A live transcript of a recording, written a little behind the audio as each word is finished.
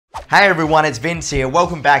Hey everyone, it's Vince here.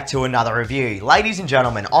 Welcome back to another review. Ladies and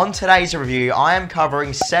gentlemen, on today's review, I am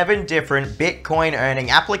covering 7 different Bitcoin earning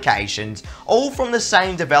applications, all from the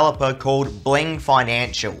same developer called Bling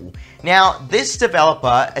Financial. Now, this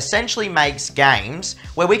developer essentially makes games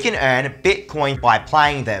where we can earn Bitcoin by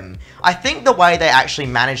playing them. I think the way they actually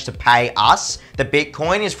manage to pay us the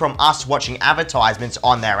Bitcoin is from us watching advertisements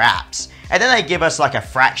on their apps. And then they give us like a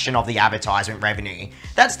fraction of the advertisement revenue.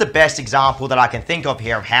 That's the best example that I can think of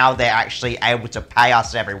here of how they're actually able to pay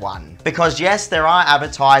us everyone. Because yes, there are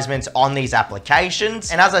advertisements on these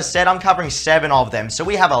applications, and as I said, I'm covering 7 of them, so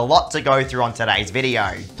we have a lot to go through on today's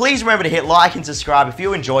video. Please remember to hit like and subscribe if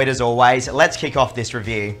you enjoyed as always. Let's kick off this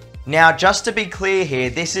review. Now, just to be clear here,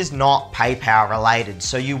 this is not PayPal related,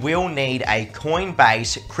 so you will need a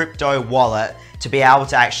Coinbase crypto wallet to be able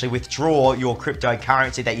to actually withdraw your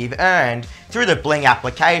cryptocurrency that you've earned through the Bling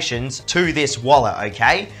applications to this wallet,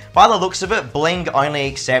 okay? By the looks of it, Bling only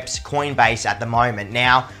accepts Coinbase at the moment.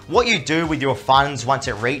 Now, what you do with your funds once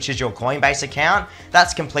it reaches your Coinbase account,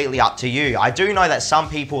 that's completely up to you. I do know that some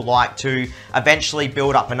people like to eventually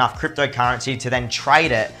build up enough cryptocurrency to then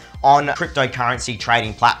trade it on cryptocurrency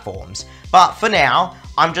trading platforms. But for now,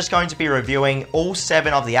 I'm just going to be reviewing all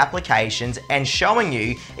 7 of the applications and showing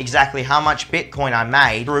you exactly how much Bitcoin I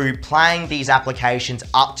made through playing these applications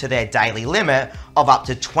up to their daily limit of up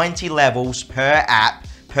to 20 levels per app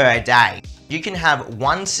per day. You can have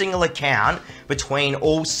one single account between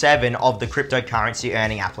all 7 of the cryptocurrency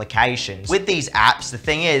earning applications. With these apps, the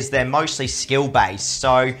thing is, they're mostly skill-based,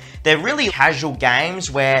 so they're really casual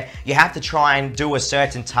games where you have to try and do a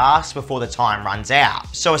certain task before the time runs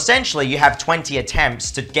out. So essentially, you have 20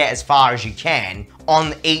 attempts to get as far as you can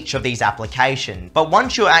on each of these applications. But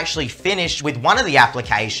once you're actually finished with one of the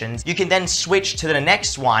applications, you can then switch to the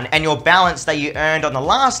next one, and your balance that you earned on the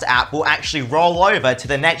last app will actually roll over to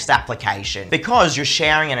the next application because you're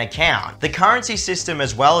sharing an account. The currency system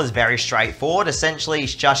as well is very straightforward. Essentially,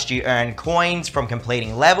 it's just you earn coins from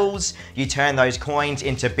completing levels, you turn those coins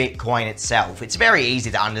into Bitcoin itself. It's very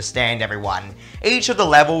easy to understand, everyone. Each of the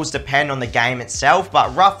levels depend on the game itself,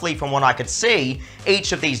 but roughly from what I could see,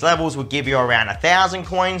 each of these levels will give you around 1,000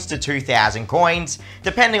 coins to 2,000 coins,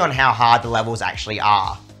 depending on how hard the levels actually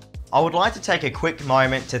are. I would like to take a quick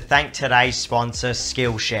moment to thank today's sponsor,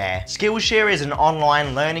 Skillshare. Skillshare is an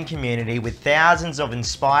online learning community with thousands of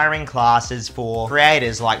inspiring classes for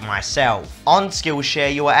creators like myself. On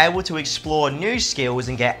Skillshare, you are able to explore new skills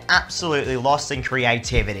and get absolutely lost in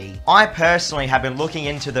creativity. I personally have been looking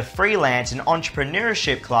into the freelance and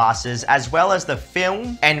entrepreneurship classes as well as the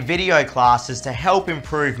film and video classes to help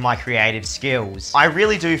improve my creative skills. I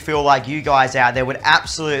really do feel like you guys out there would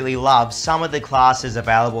absolutely love some of the classes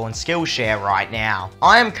available in Skillshare right now.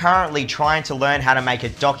 I am currently trying to learn how to make a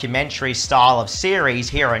documentary style of series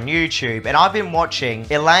here on YouTube, and I've been watching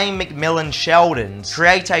Elaine McMillan Sheldon's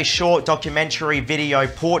create a short documentary video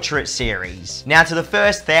portrait series. Now, to the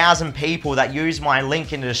first 1,000 people that use my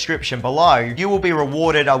link in the description below, you will be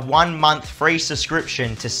rewarded a 1-month free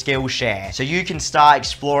subscription to Skillshare, so you can start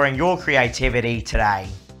exploring your creativity today.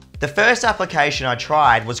 The first application I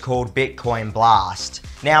tried was called Bitcoin Blast.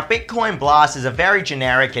 Now, Bitcoin Blast is a very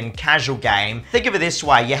generic and casual game. Think of it this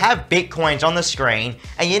way, you have Bitcoins on the screen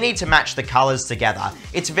and you need to match the colors together.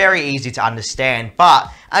 It's very easy to understand,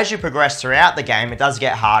 but as you progress throughout the game, it does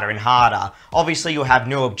get harder and harder. Obviously, you'll have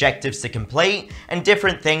new objectives to complete and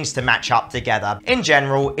different things to match up together. In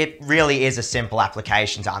general, it really is a simple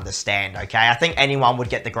application to understand, okay? I think anyone would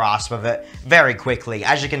get the grasp of it very quickly,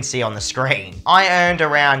 as you can see on the screen. I earned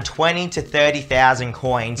around 20 to 30,000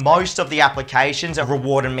 coins. Most of the applications have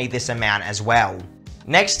rewarded me this amount as well.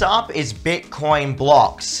 Next up is Bitcoin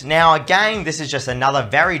Blocks. Now again, this is just another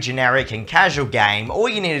very generic and casual game. All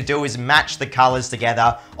you need to do is match the colors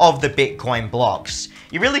together of the Bitcoin blocks.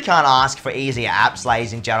 You really can't ask for easier apps,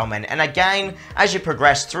 ladies and gentlemen. And again, as you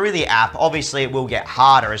progress through the app, obviously it will get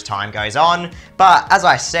harder as time goes on. But as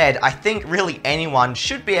I said, I think really anyone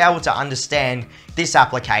should be able to understand this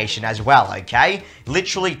application as well, okay?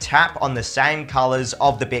 Literally tap on the same colors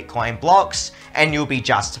of the Bitcoin blocks and you'll be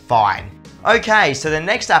just fine. Okay, so the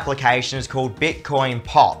next application is called Bitcoin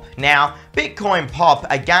Pop. Now, Bitcoin Pop,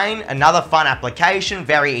 again, another fun application,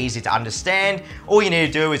 very easy to understand. All you need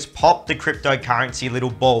to do is pop the cryptocurrency little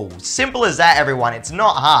balls. Simple as that, everyone. It's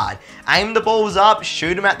not hard. Aim the balls up,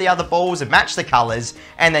 shoot them at the other balls and match the colors,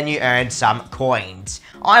 and then you earn some coins.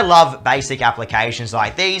 I love basic applications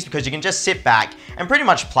like these because you can just sit back and pretty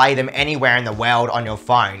much play them anywhere in the world on your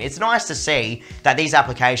phone. It's nice to see that these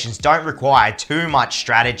applications don't require too much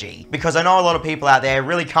strategy, because I know a lot of people out there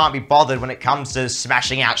really can't be bothered when it comes to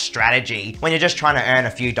smashing out strategy. be when you're just trying to earn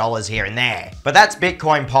a few dollars here and there. But that's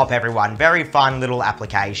Bitcoin Pop, everyone. Very fun little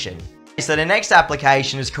application. So the next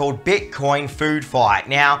application is called Bitcoin Food Fight.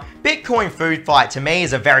 Now, Bitcoin Food Fight to me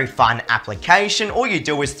is a very fun application. All you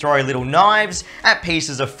do is throw little knives at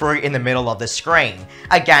pieces of fruit in the middle of the screen.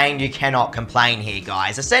 Again, you cannot complain here,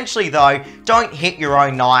 guys. Essentially though, don't hit your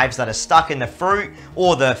own knives that are stuck in the fruit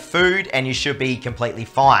or the food and you should be completely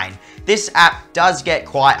fine. This app does get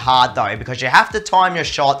quite hard though, because you have to time your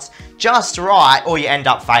shots just right or you end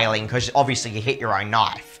up failing because obviously you hit your own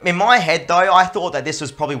knife. In my head though, I thought that this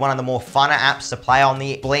was probably one of the more funner apps to play on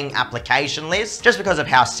the Bling application list, just because of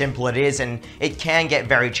how simple it is, and it can get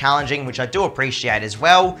very challenging, which I do appreciate as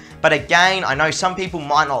well. But again, I know some people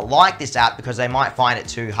might not like this app because they might find it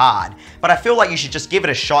too hard. But I feel like you should just give it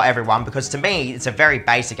a shot, everyone, because to me, it's a very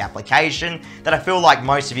basic application that I feel like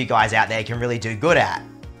most of you guys out there can really do good at.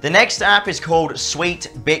 The next app is called Sweet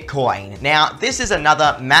Bitcoin. Now, this is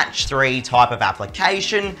another match 3 type of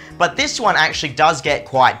application, but this one actually does get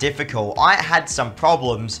quite difficult. I had some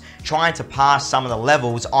problems trying to pass some of the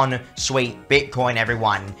levels on Sweet Bitcoin,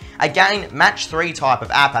 everyone. Again, match 3 type of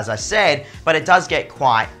app, as I said, but it does get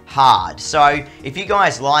quite hard. So if you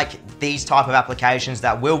guys like these type of applications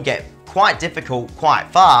that will get quite difficult quite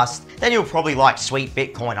fast, then you'll probably like Sweet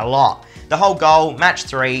Bitcoin a lot. The whole goal, match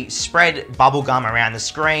 3, spread bubblegum around the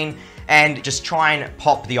screen and just try and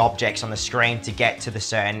pop the objects on the screen to get to the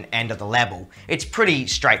certain end of the level. It's pretty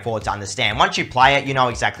straightforward to understand. Once you play it, you know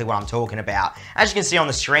exactly what I'm talking about. As you can see on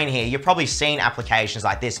the screen here, you've probably seen applications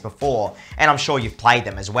like this before, and I'm sure you've played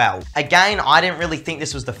them as well. Again, I didn't really think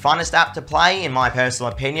this was the funnest app to play, in my personal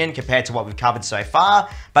opinion, compared to what we've covered so far,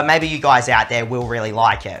 but maybe you guys out there will really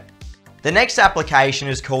like it. The next application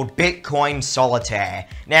is called Bitcoin Solitaire.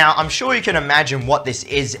 Now, I'm sure you can imagine what this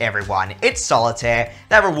is, everyone. It's Solitaire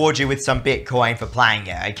that rewards you with some Bitcoin for playing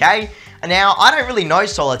it, okay? Now, I don't really know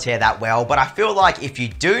Solitaire that well, but I feel like if you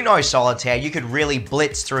do know Solitaire, you could really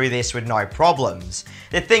blitz through this with no problems.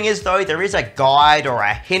 The thing is though, there is a guide or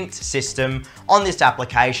a hint system on this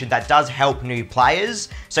application that does help new players.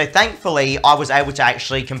 So thankfully, I was able to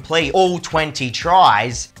actually complete all 20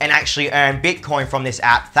 tries and actually earn Bitcoin from this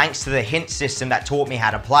app thanks to the hint system that taught me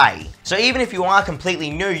how to play. So even if you are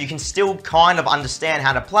completely new, you can still kind of understand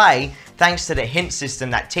how to play thanks to the hint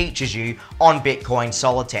system that teaches you on Bitcoin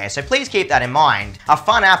Solitaire. So please keep that in mind. A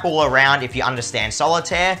fun app all around if you understand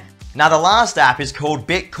Solitaire. Now the last app is called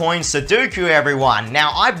Bitcoin Sudoku, everyone.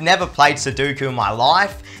 Now I've never played Sudoku in my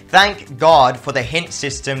life. Thank God for the hint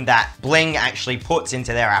system that Bling actually puts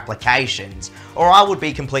into their applications, or I would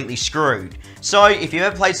be completely screwed. So if you've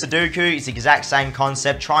ever played Sudoku, it's the exact same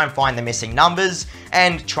concept. Try and find the missing numbers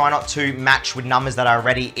and try not to match with numbers that are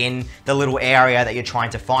already in the little area that you're trying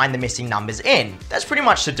to find the missing numbers in. That's pretty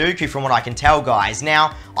much Sudoku from what I can tell, guys.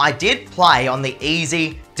 Now, I did play on the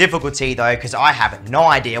easy difficulty though, because I have no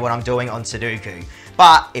idea what I'm doing on Sudoku.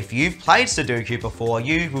 But if you've played Sudoku before,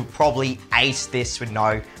 you will probably ace this with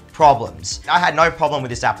no problems. I had no problem with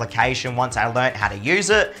this application once I learned how to use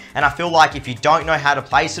it, and I feel like if you don't know how to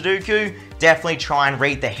play Sudoku, definitely try and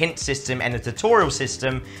read the hint system and the tutorial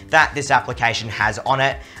system that this application has on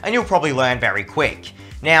it, and you'll probably learn very quick.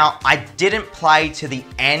 Now, I didn't play to the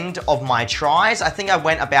end of my tries. I think I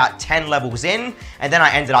went about 10 levels in, and then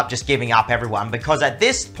I ended up just giving up, everyone, because at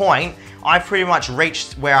this point, I've pretty much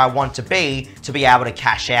reached where I want to be able to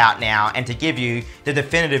cash out now and to give you the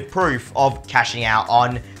definitive proof of cashing out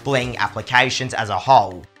on Bling applications as a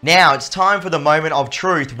whole. Now, it's time for the moment of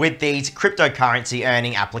truth with these cryptocurrency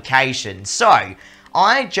earning applications. So,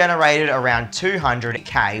 I generated around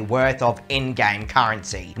 200k worth of in-game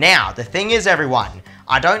currency. Now, the thing is, everyone,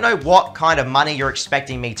 I don't know what kind of money you're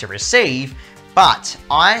expecting me to receive, but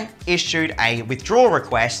I issued a withdrawal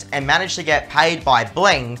request and managed to get paid by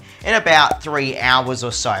Bling in about 3 hours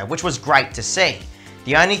or so, which was great to see.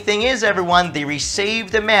 The only thing is, everyone, the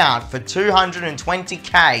received amount for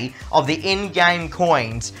 220k of the in-game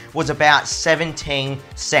coins was about 17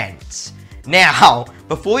 cents. Now,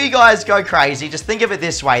 before you guys go crazy, just think of it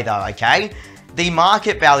this way though, okay? The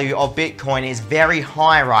market value of Bitcoin is very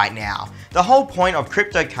high right now. The whole point of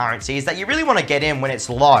cryptocurrency is that you really want to get in when it's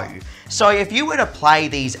low. So if you were to play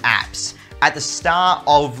these apps at the start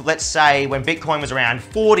of, let's say, when Bitcoin was around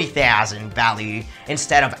 40,000 value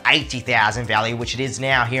instead of 80,000 value, which it is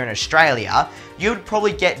now here in Australia, you'd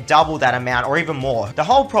probably get double that amount or even more. The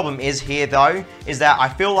whole problem is here though, is that I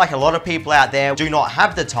feel like a lot of people out there do not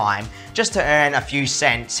have the time just to earn a few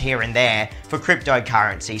cents here and there for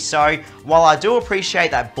cryptocurrency. So while I do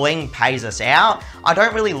appreciate that Bling pays us out, I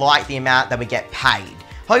don't really like the amount that we get paid.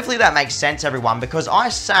 Hopefully that makes sense, everyone, because I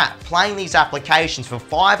sat playing these applications for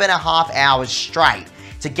 5.5 hours straight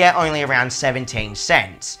to get only around 17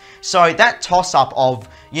 cents. So that toss-up of,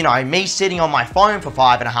 you know, me sitting on my phone for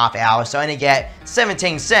 5.5 hours to only get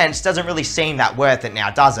 17 cents doesn't really seem that worth it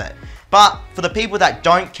now, does it? But for the people that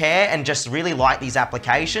don't care and just really like these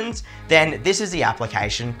applications, then this is the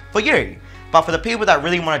application for you. But for the people that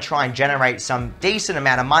really want to try and generate some decent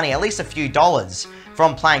amount of money, at least a few dollars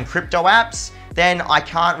from playing crypto apps, then I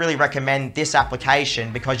can't really recommend this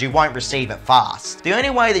application because you won't receive it fast. The only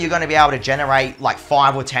way that you're going to be able to generate like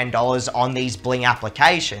 $5 or $10 on these Bling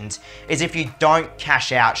applications is if you don't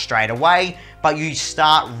cash out straight away, but you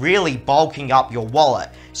start really bulking up your wallet.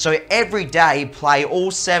 So every day, play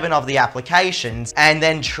all 7 of the applications and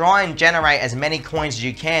then try and generate as many coins as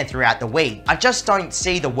you can throughout the week. I just don't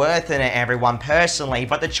see the worth in it, everyone, personally,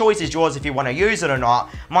 but the choice is yours if you want to use it or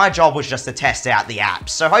not. My job was just to test out the apps.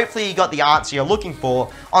 So hopefully you got the answer you're looking for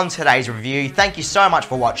on today's review. Thank you so much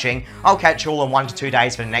for watching. I'll catch you all in 1 to 2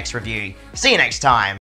 days for the next review. See you next time.